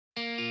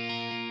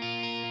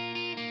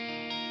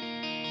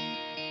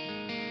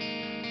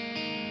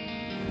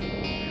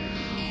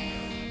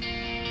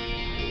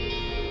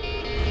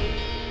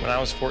I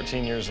was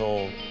 14 years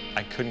old,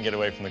 I couldn't get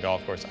away from the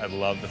golf course. I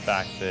loved the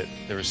fact that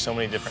there were so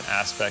many different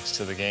aspects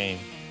to the game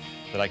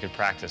that I could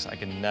practice. I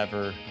could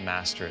never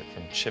master it,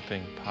 from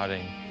chipping,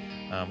 putting,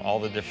 all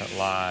the different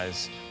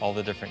lies, all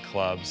the different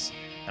clubs.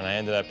 And I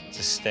ended up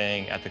just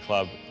staying at the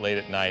club late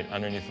at night,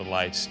 underneath the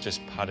lights,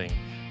 just putting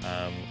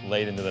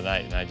late into the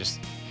night. And I just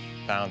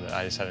found that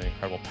I just had an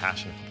incredible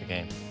passion for the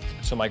game.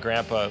 So my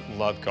grandpa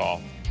loved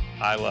golf.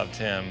 I loved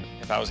him.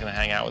 If I was going to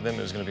hang out with him,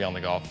 it was going to be on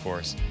the golf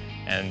course.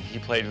 And he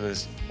played with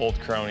his old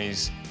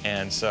cronies,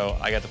 and so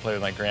I got to play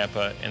with my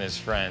grandpa and his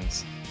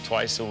friends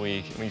twice a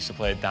week. We used to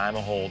play a dime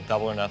a hole,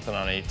 double or nothing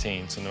on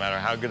 18. So no matter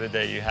how good a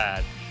day you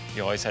had,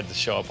 you always had to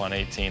show up on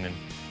 18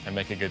 and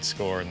make a good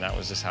score, and that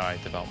was just how I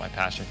developed my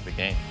passion for the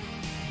game.